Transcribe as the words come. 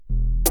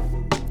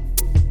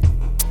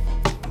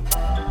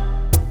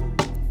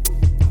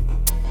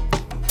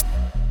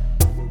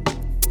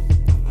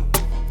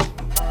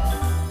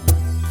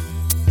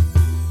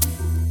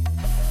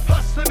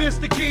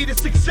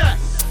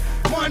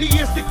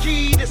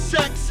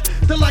sex.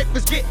 The life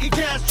is getting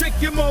cash,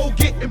 tricking mode,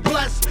 getting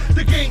blessed.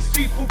 The games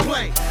people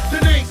play,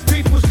 the names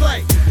people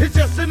slay. It's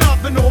just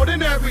another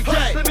ordinary day.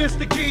 Hustling is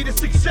the key to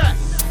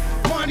success.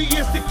 Money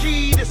is the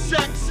key to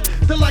sex.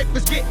 The life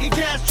is getting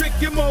cash,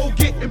 tricking mode,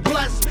 getting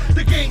blessed.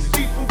 The games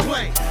people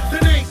play, the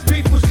names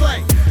people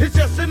slay. It's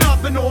just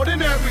another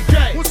ordinary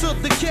day. What's up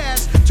the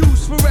cash?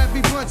 Twos for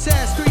every blunt's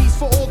ass, threes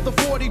for all the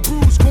 40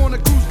 brews, corner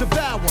cruise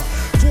devour.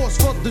 Force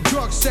for the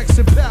drugs, sex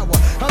and power.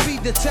 I'll be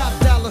the top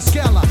dollar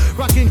scholar,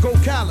 rockin'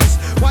 gold collars.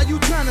 While you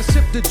tryna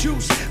sip the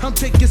juice, I'm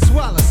taking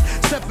swallows.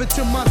 Step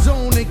into my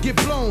zone and get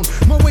blown.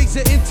 My ways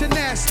are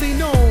internationally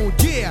known,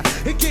 yeah.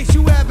 In case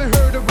you haven't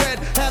heard or read,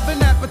 have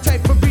an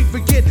appetite for beef,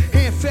 forget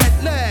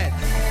hand-fed lad.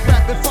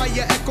 Rapid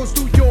fire echoes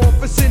through your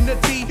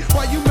vicinity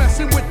while you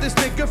messin' with this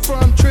nigga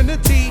from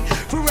Trinity.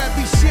 For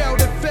every shell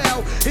that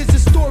fell is a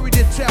story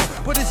to tell,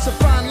 but it's a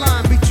fine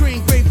line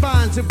between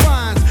grapevines and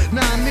vines.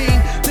 Nah, I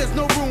mean, there's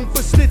no room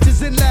for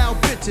snitches and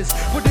loud bitches,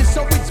 but there's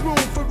always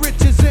room for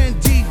riches and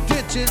deep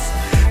ditches.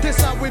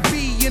 That's how it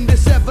be in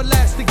this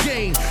everlasting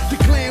game.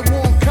 Declaring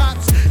war on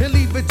cops and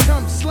leave a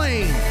chump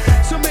slain.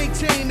 So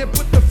maintain and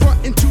put the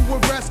front into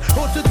arrest,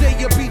 or today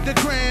you'll be the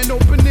grand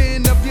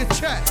opening of your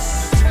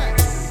chest.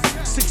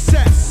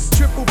 Success,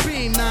 triple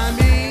beam, nah, I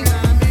mean,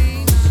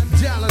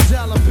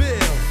 dollar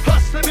bill.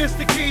 Hustling is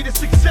the key to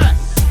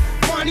success.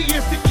 Money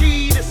is the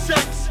key to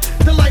sex.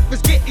 The life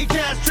is getting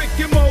cash,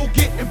 tricking mode,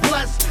 getting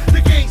blessed.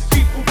 The games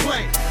people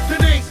play, the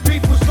names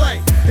people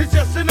slay. It's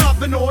just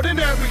another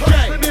ordinary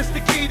day. Hustling is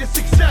the key to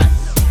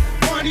success.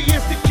 Money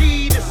is the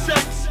key to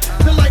sex.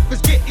 The life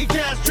is getting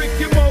cash,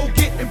 tricking mode,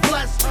 getting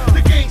blessed.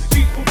 The games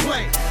people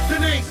play, the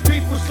names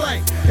people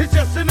slay. It's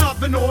just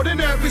another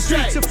ordinary day. The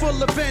streets are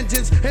full of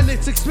vengeance and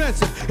it's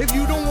expensive if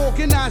you don't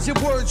organize your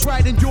words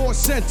right in your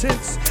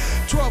sentence.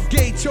 12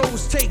 gay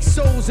shows take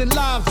souls and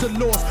lives are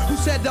lost. Who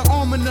said the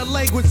arm and the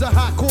leg was a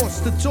high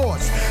cost to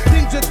toss?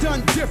 Things are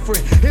done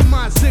different in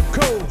my zip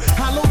code.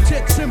 Hollow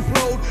ticks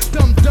implode,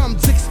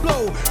 dum-dums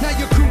explode. Now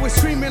your crew is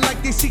screaming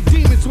like they see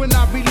demons when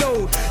I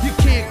reload. You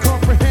can't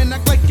comprehend,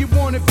 act like you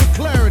want it for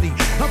clarity.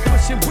 I'm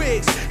pushing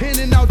wigs, in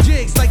and out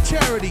jigs like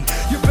charity.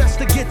 You best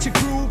to get your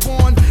groove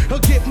on, or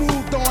get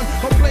moved on,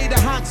 or play the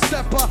hot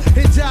stepper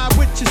and die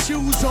with your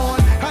shoes on.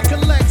 I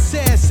collect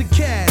sass and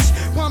cash,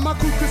 while my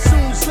crew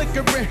consumes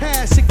slicker and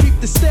hash and keep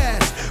the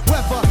stash.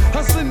 Weather,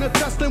 hustling or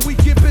dustin', we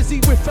get busy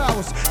with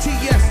ours.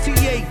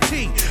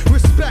 TSTAT,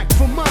 respect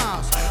for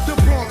miles. The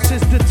Bronx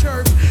is the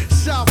turf,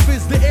 South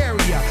is the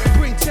area.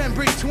 Bring 10,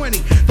 bring 20,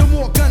 the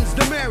more guns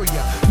the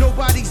merrier.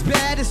 Nobody's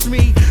bad as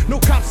me, no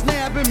cops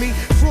nabbing me.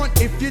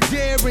 Front if you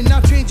dare and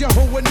I'll change your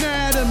whole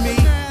anatomy.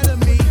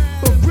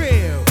 For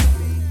real,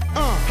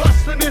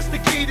 Hustling is the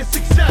key to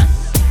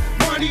success.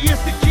 Money is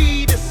the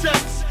key to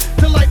sex.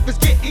 The life is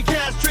getting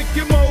cash,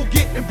 tricking mode,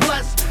 getting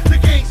blessed. The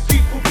games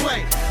people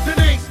play, the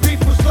names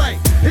people slay.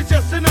 It's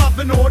just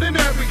another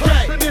ordinary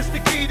day. Hustling is the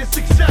key to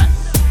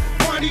success.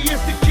 Money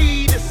is the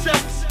key to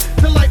sex.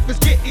 The life is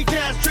getting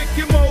cash,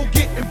 tricking mode,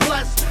 getting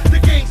blessed. The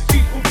games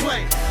people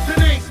play, the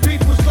names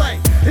people slay.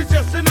 It's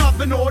just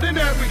another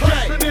ordinary day.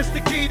 Hustling is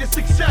the key to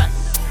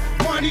success.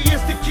 Money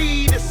is the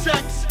key to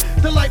sex.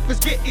 The life is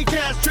getting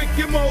cash,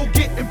 tricking mode,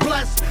 getting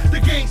blessed. The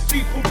games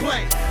people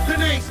play, the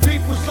names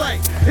people slay.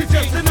 It's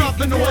just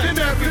another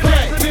ordinary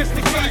day. Hustling is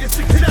the key to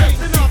success.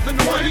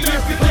 Money